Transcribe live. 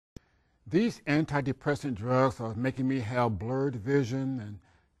These antidepressant drugs are making me have blurred vision and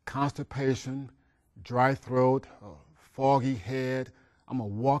constipation, dry throat, foggy head. I'm a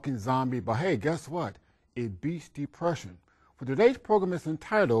walking zombie. But hey, guess what? It beats depression. For today's program is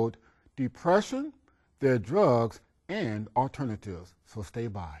entitled Depression, Their Drugs, and Alternatives. So stay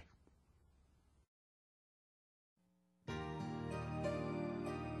by.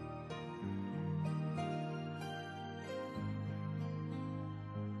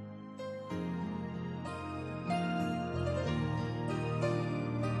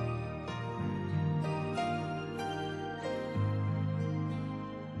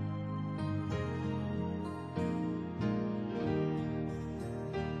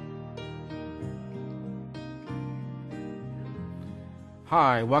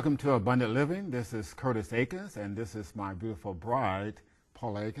 Hi, welcome to Abundant Living. This is Curtis Akins, and this is my beautiful bride,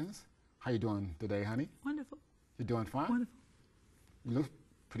 Paula Akins. How you doing today, honey? Wonderful. You doing fine? Wonderful. You look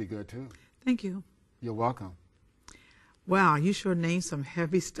pretty good, too. Thank you. You're welcome. Wow, you sure named some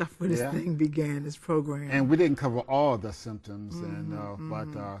heavy stuff when this thing began, this program. And we didn't cover all the symptoms, but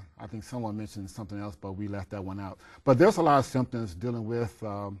I think someone mentioned something else, but we left that one out. But there's a lot of symptoms dealing with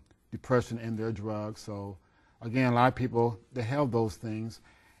depression and their drugs, so again, a lot of people, they have those things,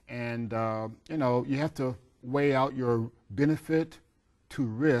 and you have to weigh out your benefit to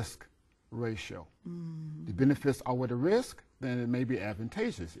risk ratio. The benefits outweigh the risk, then it may be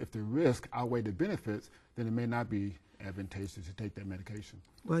advantageous. If the risk outweigh the benefits, then it may not be advantageous to take that medication.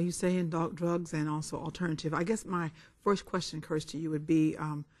 Well, you say in drugs and also alternative. I guess my first question, Curtis, to you would be,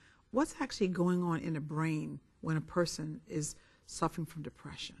 what's actually going on in the brain when a person is suffering from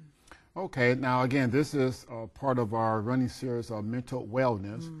depression? Okay, now again, this is part of our running series of mental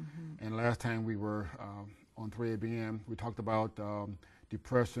wellness. And last time we were on 3ABN, we talked about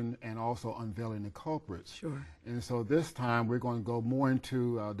depression and also unveiling the culprits. Sure. And so this time we're going to go more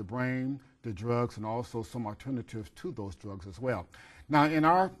into the brain, the drugs, and also some alternatives to those drugs as well. Now, in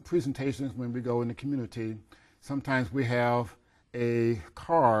our presentations, when we go in the community, sometimes we have a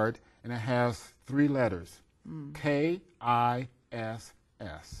card and it has 3 letters, K-I-S-S.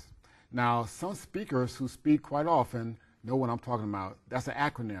 Now, some speakers who speak quite often know what I'm talking about. That's an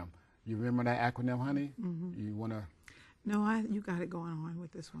acronym. You remember that acronym, honey? You want to? No, you got it going on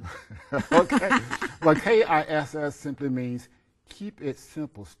with this one. Okay. Well, KISS simply means keep it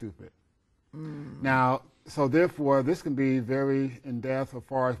simple, stupid. Now, so therefore, this can be very in-depth as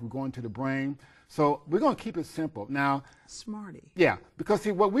far as we're going to the brain. So we're going to keep it simple. Now, Smarty. Yeah, because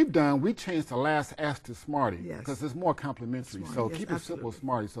see, what we've done, we changed the last S to Smarty because it's more complimentary. Smarty, so yes, keep absolutely. it simple,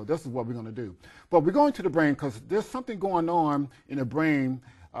 Smarty. So this is what we're going to do. But we're going to the brain because there's something going on in the brain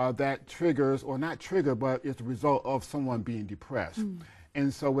that triggers, or not trigger, but it's a result of someone being depressed.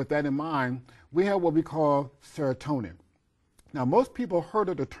 And so with that in mind, we have what we call serotonin. Now, most people heard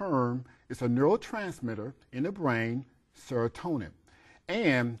of the term. It's a neurotransmitter in the brain, serotonin.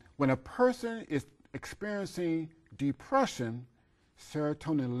 And when a person is experiencing depression,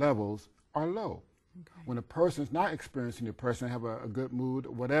 serotonin levels are low. Okay. When a person's not experiencing depression, have a good mood,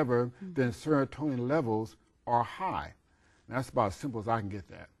 whatever, then serotonin levels are high. And that's about as simple as I can get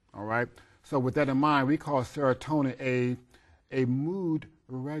that, all right? So with that in mind, we call serotonin a mood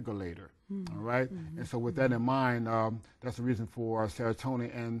regulator, all right? And so with that in mind, that's the reason for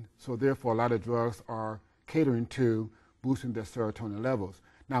serotonin. And so therefore, a lot of drugs are catering to boosting their serotonin levels.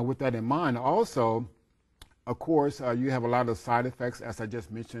 Now, with that in mind, also, of course, you have a lot of side effects, as I just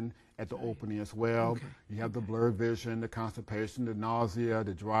mentioned at the opening as well. Okay. You have the blurred vision, the constipation, the nausea,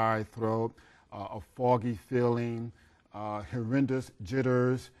 the dry throat, a foggy feeling, horrendous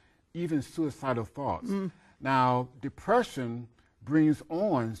jitters, even suicidal thoughts. Now, depression brings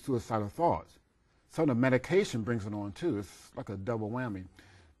on suicidal thoughts. Some of the medication brings it on, too. It's like a double whammy.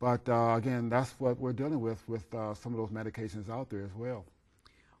 But again, that's what we're dealing with some of those medications out there as well.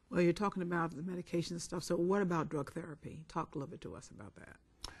 Well, you're talking about the medication and stuff. So what about drug therapy? Talk a little bit to us about that.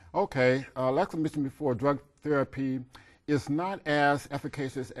 Okay. Like I mentioned before, drug therapy is not as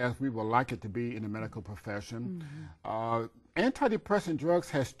efficacious as we would like it to be in the medical profession. Antidepressant drugs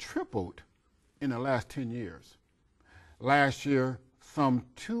has tripled in the last 10 years. Last year, some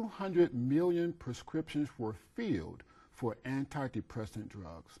 200 million prescriptions were filled for antidepressant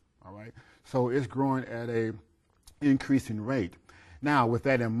drugs, all right? So it's growing at a increasing rate. Now, with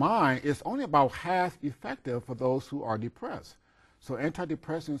that in mind, it's only about half effective for those who are depressed. So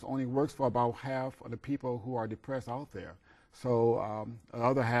antidepressants only works for about half of the people who are depressed out there. So the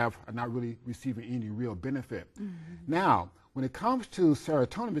other half are not really receiving any real benefit. Now, when it comes to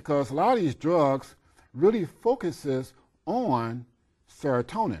serotonin, because a lot of these drugs really focuses on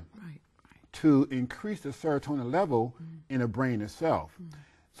serotonin to increase the serotonin level in the brain itself.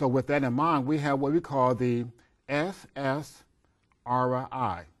 So with that in mind, we have what we call the SSRI,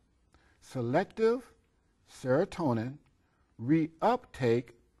 selective serotonin reuptake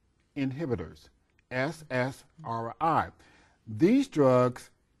inhibitors, SSRI. These drugs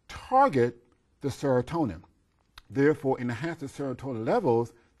target the serotonin, therefore enhance the serotonin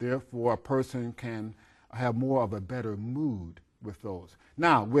levels, therefore a person can have more of a better mood with those.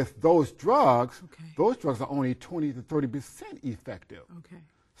 Now, with those drugs are only 20 to 30% effective. Okay.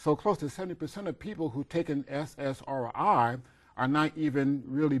 So close to 70% of people who take an SSRI are not even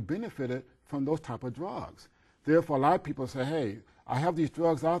really benefited from those type of drugs. Therefore, a lot of people say, hey, I have these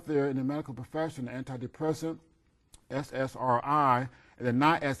drugs out there in the medical profession, antidepressant, SSRI, and they're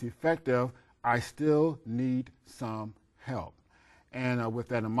not as effective. I still need some help. And with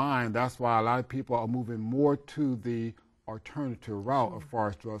that in mind, that's why a lot of people are moving more to the alternative route as far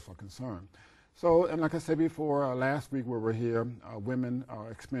as drugs are concerned. So, and like I said before, last week we were here, women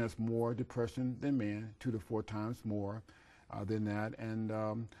experience more depression than men, 2 to 4 times more than that. And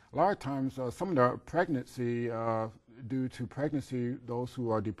a lot of times, some of the pregnancy, due to pregnancy, those who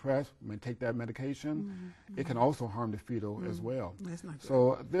are depressed may take that medication. It can also harm the fetal as well. That's not good.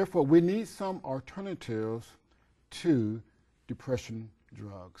 So, therefore, we need some alternatives to depression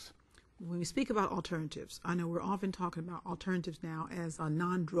drugs. When we speak about alternatives, I know we're often talking about alternatives now as a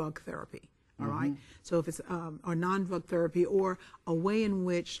non-drug therapy. All right. So if it's a non-drug therapy or a way in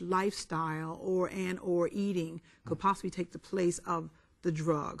which lifestyle or eating could possibly take the place of the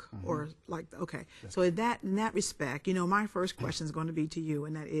drug, or like, okay. So in that respect, you know, my first question is going to be to you,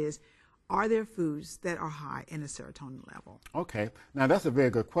 and that is, are there foods that are high in a serotonin level? Okay. Now that's a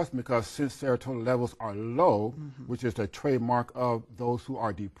very good question, because since serotonin levels are low, which is a trademark of those who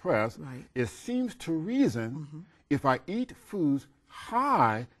are depressed, it seems to reason if I eat foods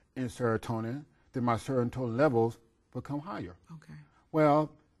high in serotonin, then my serotonin levels become higher. Okay. Well,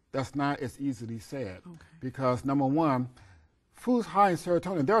 that's not as easily said, because number one, foods high in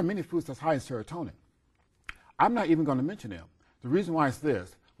serotonin, there are many foods that's high in serotonin. I'm not even going to mention them. The reason why is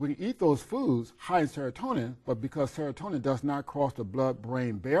this: we can eat those foods high in serotonin, but because serotonin does not cross the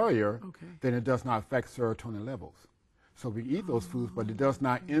blood-brain barrier, then it does not affect serotonin levels. So we eat those foods, but it does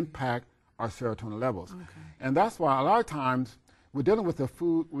not impact our serotonin levels. And that's why a lot of times we're dealing with the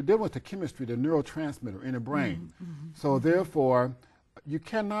food, we're dealing with the chemistry, the neurotransmitter in the brain. So therefore, you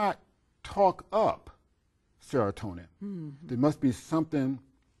cannot talk up serotonin. There must be something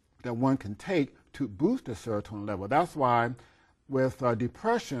that one can take to boost the serotonin level. That's why with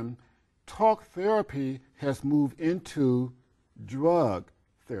depression, talk therapy has moved into drug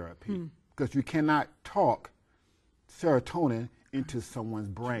therapy, because you cannot talk serotonin into someone's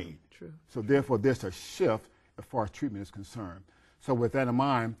brain. True. So therefore, there's a shift as far as treatment is concerned. So with that in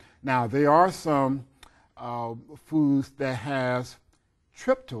mind, now there are some foods that has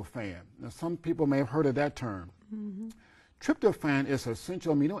tryptophan. Now some people may have heard of that term. Tryptophan is an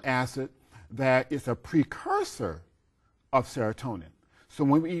essential amino acid that is a precursor of serotonin. So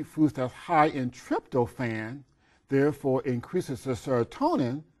when we eat foods that's high in tryptophan, therefore increases the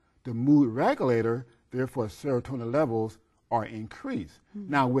serotonin, the mood regulator, therefore serotonin levels are increased.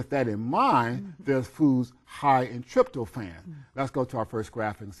 Now with that in mind, there's foods high in tryptophan. Let's go to our first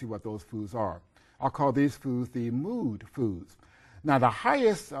graphic and see what those foods are. I'll call these foods the mood foods. Now the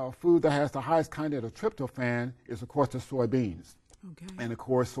highest food that has the highest content of tryptophan is of course the soybeans. And of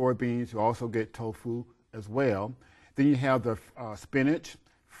course soybeans, you also get tofu as well. Then you have the spinach,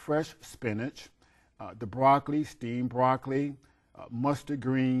 fresh spinach, the broccoli, steamed broccoli, mustard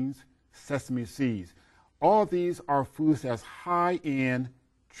greens, sesame seeds. All these are foods that's high in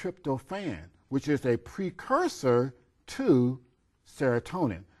tryptophan, which is a precursor to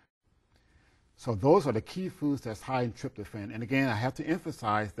serotonin. So those are the key foods that's high in tryptophan. And again, I have to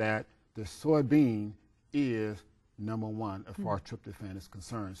emphasize that the soybean is number one as far as tryptophan is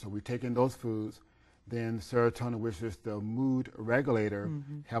concerned. So we take in those foods, then serotonin, which is the mood regulator,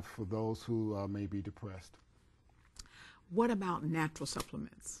 helps for those who may be depressed. What about natural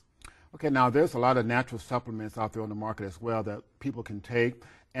supplements? Okay, now there's a lot of natural supplements out there on the market as well that people can take.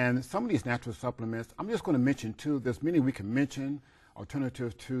 And some of these natural supplements, I'm just going to mention two. There's many we can mention,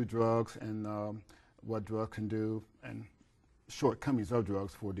 alternatives to drugs and what drugs can do and shortcomings of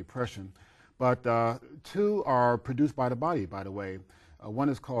drugs for depression. But two are produced by the body, by the way. One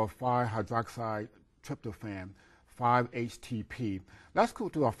is called 5-hydroxy tryptophan, 5-HTP. Let's go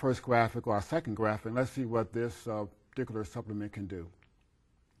to our first graphic or our second graphic, and let's see what this particular supplement can do.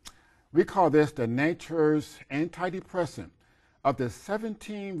 We call this the nature's antidepressant. Of the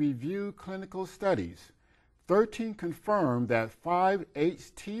 17 reviewed clinical studies, 13 confirmed that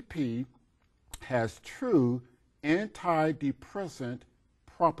 5-HTP has true antidepressant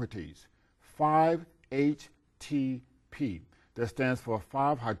properties, 5-HTP. That stands for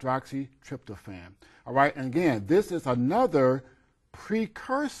 5-hydroxytryptophan. All right, and again, this is another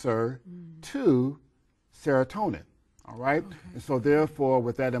precursor to serotonin. All right, Okay. and so therefore,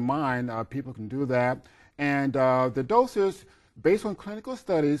 with that in mind, people can do that. And the doses, based on clinical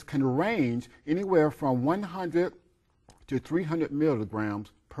studies, can range anywhere from 100 to 300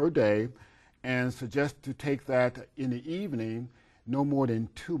 milligrams per day, and suggest to take that in the evening no more than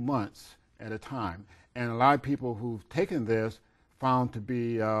 2 months at a time. And a lot of people who've taken this found to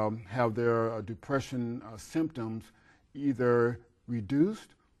be have their depression symptoms either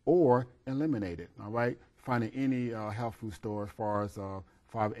reduced or eliminated. All right, finding any health food store as far as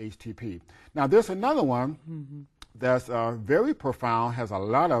 5-HTP. Now there's another one that's very profound, has a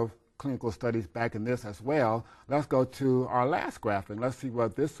lot of clinical studies backing this as well. Let's go to our last graphic. Let's see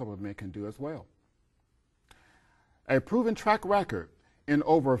what this supplement can do as well. A proven track record in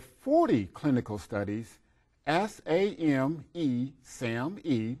over 40 clinical studies, SAMe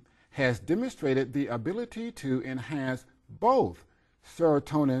has demonstrated the ability to enhance both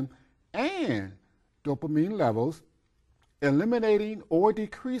serotonin and dopamine levels, eliminating or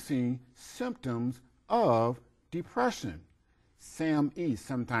decreasing symptoms of depression. SAMe,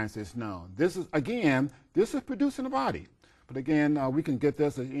 sometimes it's known. This is produced in the body. But again, we can get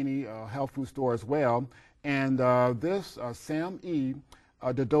this at any health food store as well. And this SAMe,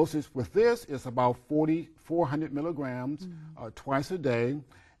 the dosage with this is about 400 milligrams twice a day.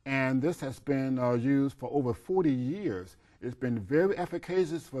 And this has been used for over 40 years. It's been very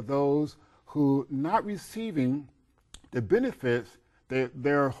efficacious for those who not receiving the benefits that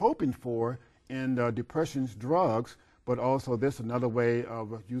they're hoping for in depression's drugs, but also this is another way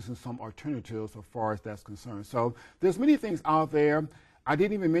of using some alternatives as far as that's concerned. So there's many things out there. I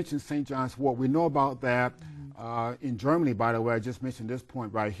didn't even mention St. John's wort. We know about that in Germany, by the way. I just mentioned this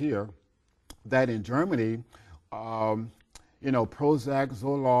point right here, that in Germany, Prozac,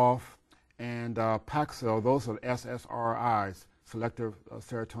 Zoloft, and Paxil, those are SSRIs, selective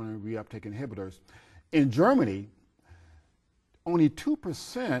serotonin reuptake inhibitors. In Germany, only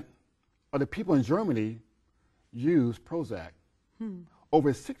 2% of the people in Germany use Prozac.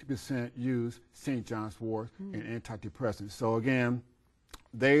 Over 60% use St. John's wort and antidepressants. So again,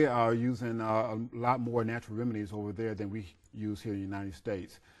 they are using a lot more natural remedies over there than we use here in the United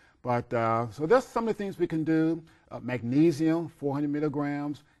States. But so that's some of the things we can do. Magnesium, 400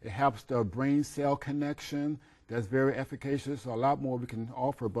 milligrams. It helps the brain cell connection. That's very efficacious. So a lot more we can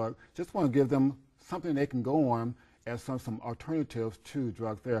offer, but just want to give them something they can go on as some alternatives to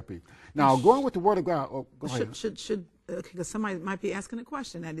drug therapy. Now, going with the Word of God. Oh, go ahead. Because somebody might be asking a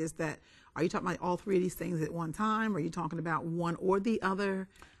question. That is that, are you talking about all three of these things at one time? Or are you talking about one or the other?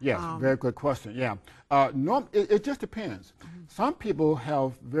 Yes, very good question. Yeah, it just depends. Some people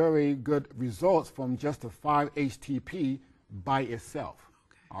have very good results from just the 5-HTP by itself.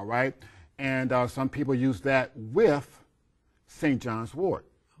 Okay. All right, and some people use that with St. John's wort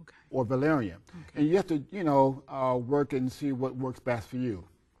or valerian, and you have to work and see what works best for you.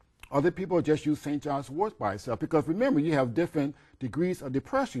 Other people just use St. John's wort by itself, because remember, you have different degrees of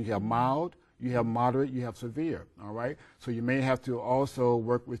depression. You have mild, you have moderate, you have severe, all right? So you may have to also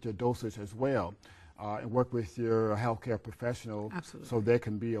work with your dosage as well, and work with your healthcare professional. Absolutely. So they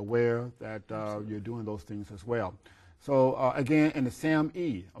can be aware that you're doing those things as well. So again, in the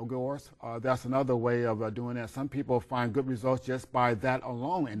SAMe, of course, that's another way of doing that. Some people find good results just by that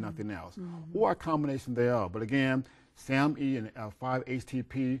alone and nothing else, or a combination thereof. But again, SAMe and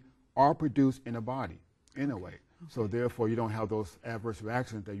 5-HTP are produced in the body in a way. So therefore, you don't have those adverse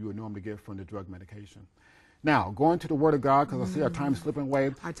reactions that you would normally get from the drug medication. Now, going to the Word of God, because I see our time is slipping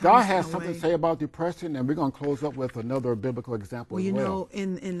away. God has something to say about depression, and we're going to close up with another biblical example as well. Well, you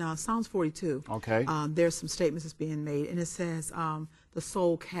know, in Psalms 42, there's some statements that's being made, and it says, the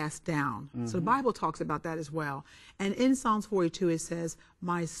soul cast down. So the Bible talks about that as well. And in Psalms 42, it says,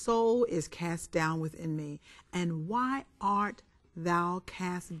 my soul is cast down within me, and why art thou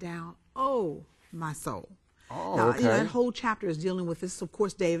cast down, O my soul? Now, that whole chapter is dealing with this. Of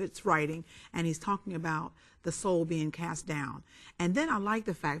course, David's writing, and he's talking about the soul being cast down. And then I like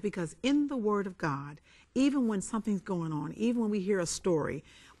the fact, because in the Word of God, even when something's going on, even when we hear a story,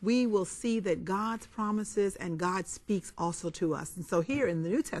 we will see that God's promises and God speaks also to us. And so here in the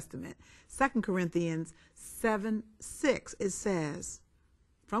New Testament, 2 Corinthians 7:6, it says,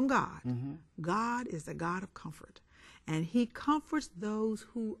 from God, God is the God of comfort, and he comforts those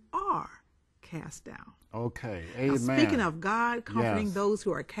who are cast down. Okay, now, amen. Speaking of God comforting those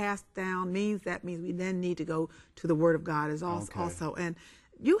who are cast down, means we then need to go to the Word of God as also. And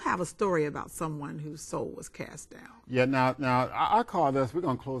you have a story about someone whose soul was cast down. Yeah, now I call this, we're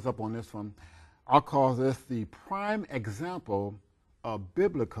going to close up on this one. I'll call this the prime example of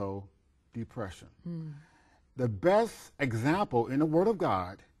biblical depression. The best example in the Word of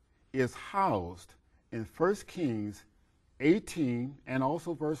God is housed in 1 Kings 18 and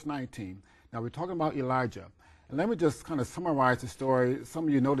also verse 19. Now we're talking about Elijah. And let me just kind of summarize the story. Some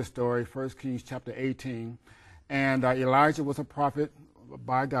of you know the story, 1 Kings chapter 18. And Elijah was a prophet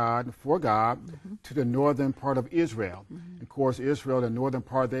by God, for God, to the northern part of Israel. Of course, Israel, the northern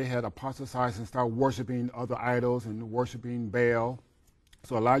part, they had apostatized and started worshiping other idols and worshiping Baal.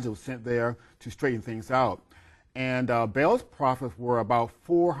 So Elijah was sent there to straighten things out. And Baal's prophets were about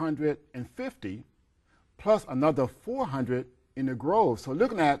 450, plus another 400 in the grove. So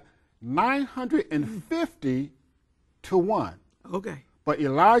looking at 950 to 1. Okay. But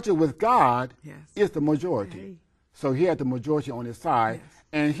Elijah with God Yes. is the majority. Hey. So he had the majority on his side. Yes.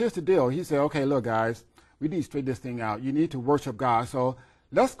 And here's the deal. He said, okay, look, guys, we need to straighten this thing out. You need to worship God. So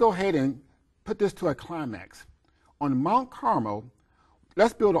let's go ahead and put this to a climax. On Mount Carmel,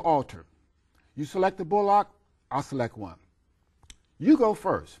 let's build an altar. You select the bullock, I'll select one. You go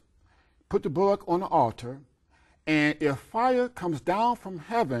first. Put the bullock on the altar, and if fire comes down from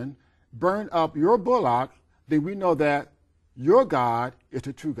heaven, burn up your bullock, then we know that your God is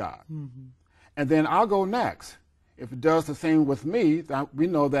the true God. And then I'll go next. If it does the same with me, that we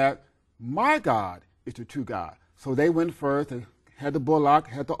know that my God is the true God. So they went first. They had the bullock,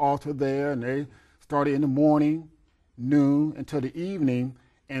 had the altar there, and they started in the morning, noon, until the evening,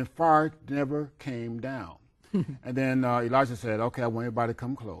 and fire never came down. And then Elijah said, okay, I want everybody to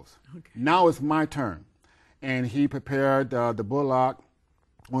come close. Okay. Now it's my turn. And he prepared the bullock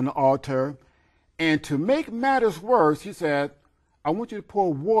on the altar. And to make matters worse, he said, I want you to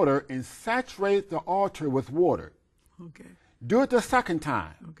pour water and saturate the altar with water. Okay. Do it the second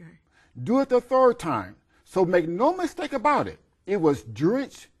time. Okay. Do it the third time. So make no mistake about it. It was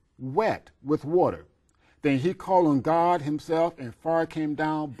drenched wet with water. Then he called on God himself, and fire came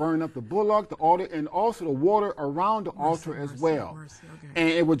down, burned up the bullock, the altar, and also the water around the altar as well. Okay. And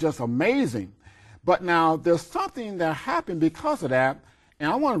it was just amazing. But now there's something that happened because of that.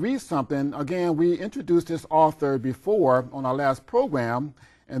 And I want to read something. Again, we introduced this author before on our last program,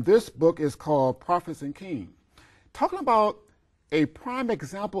 and this book is called Prophets and Kings. Talking about a prime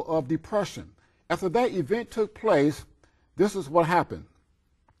example of depression. After that event took place, this is what happened.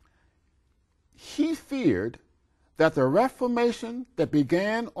 He feared that the reformation that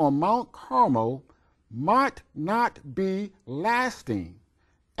began on Mount Carmel might not be lasting.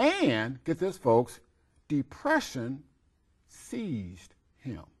 And, get this, folks, depression seized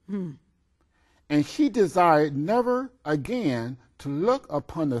him. And he desired never again to look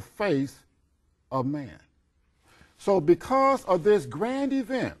upon the face of man. So because of this grand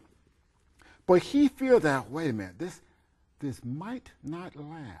event, but he feared that, wait a minute, this might not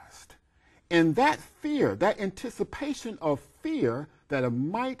last. And that fear, that anticipation of fear that it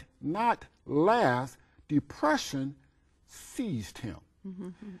might not last, depression seized him.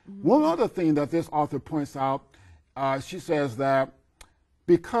 One other thing that this author points out, she says that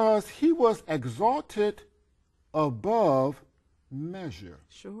because he was exalted above measure.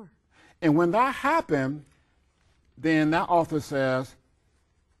 Sure. And when that happened, then that author says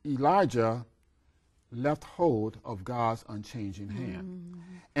Elijah left hold of God's unchanging hand.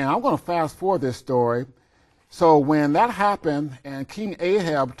 And I'm going to fast forward this story. So when that happened and King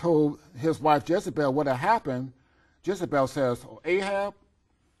Ahab told his wife Jezebel what had happened, Jezebel says, oh, Ahab,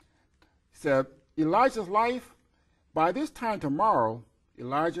 said, Elijah's life, by this time tomorrow,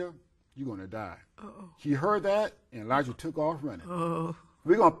 Elijah, you're going to die. Uh-oh. He heard that, and Elijah took off running. Oh.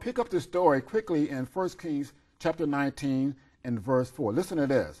 We're going to pick up the story quickly in 1 Kings chapter 19 and verse 4. Listen to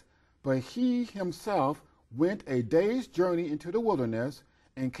this. But he himself went a day's journey into the wilderness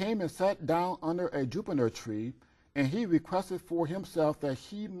and came and sat down under a juniper tree, and he requested for himself that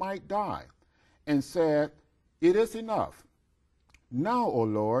he might die, and said, It is enough. Now, O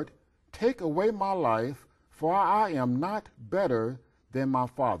Lord, take away my life, for I am not better than my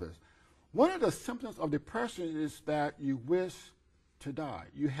fathers. One of the symptoms of depression is that you wish to die.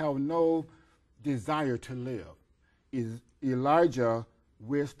 You have no desire to live. Elijah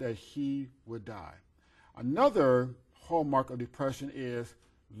wished that he would die. Another hallmark of depression is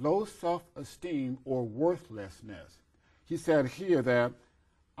low self-esteem or worthlessness. He said here that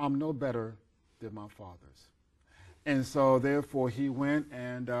I'm no better than my fathers. And so therefore he went,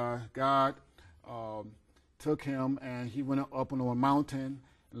 and God took him, and he went up on a mountain.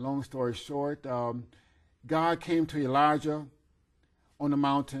 Long story short, God came to Elijah on the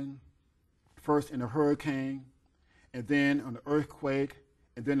mountain, first in a hurricane, and then on the earthquake,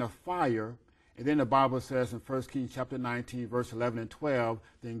 and and then a fire. And then the Bible says in 1 Kings chapter 19, verse 11 and 12,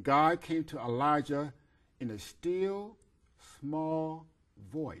 then God came to Elijah in a still, small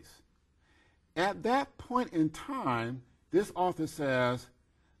voice. At that point in time, this author says,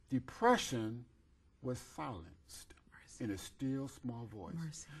 depression was silenced in a still, small voice.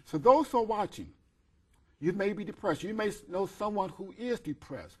 Mercy. So those who are watching, you may be depressed. You may know someone who is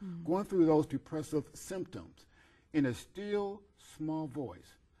depressed, going through those depressive symptoms in a still, small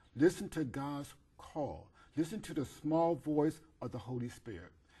voice. Listen to God's call. Listen to the small voice of the Holy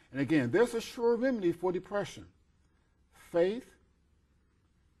Spirit. And again, there's a sure remedy for depression: faith,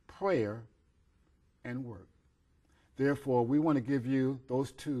 prayer, and work. Therefore, we want to give you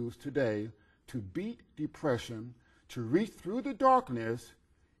those tools today to beat depression, to reach through the darkness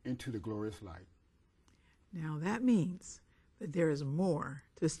into the glorious light. Now that means that there is more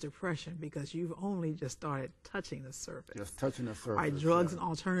to this depression, because you've only just started touching the surface. Just touching the surface. All right, drugs and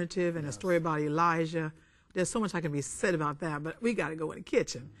alternative, and a story about Elijah. There's so much that can be said about that, but we got to go in the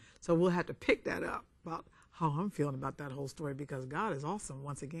kitchen. So we'll have to pick that up about how I'm feeling about that whole story, because God is awesome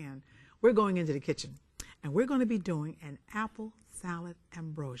once again. We're going into the kitchen, and we're going to be doing an apple salad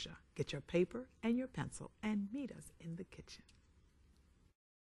ambrosia. Get your paper and your pencil and meet us in the kitchen.